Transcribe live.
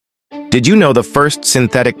Did you know the first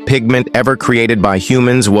synthetic pigment ever created by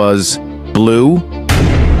humans was blue?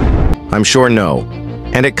 I'm sure no.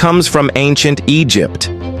 And it comes from ancient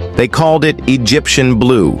Egypt. They called it Egyptian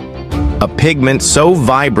blue, a pigment so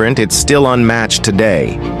vibrant it's still unmatched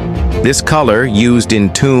today. This color, used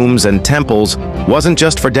in tombs and temples, wasn't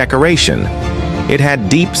just for decoration. It had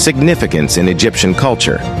deep significance in Egyptian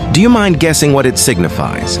culture. Do you mind guessing what it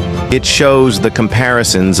signifies? It shows the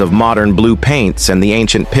comparisons of modern blue paints and the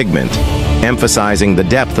ancient pigment, emphasizing the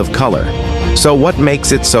depth of color. So what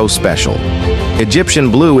makes it so special?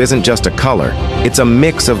 Egyptian blue isn't just a color, it's a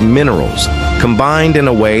mix of minerals, combined in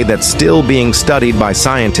a way that's still being studied by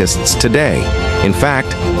scientists today. In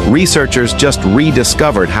fact, researchers just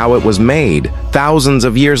rediscovered how it was made thousands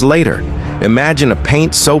of years later. Imagine a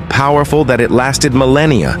paint so powerful that it lasted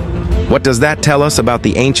millennia. What does that tell us about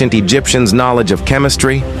the ancient Egyptians' knowledge of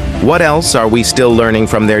chemistry? What else are we still learning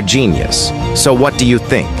from their genius? So what do you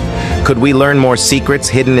think? Could we learn more secrets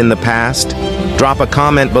hidden in the past? Drop a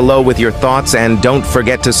comment below with your thoughts and don't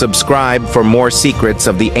forget to subscribe for more secrets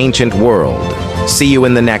of the ancient world. See you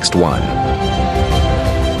in the next one.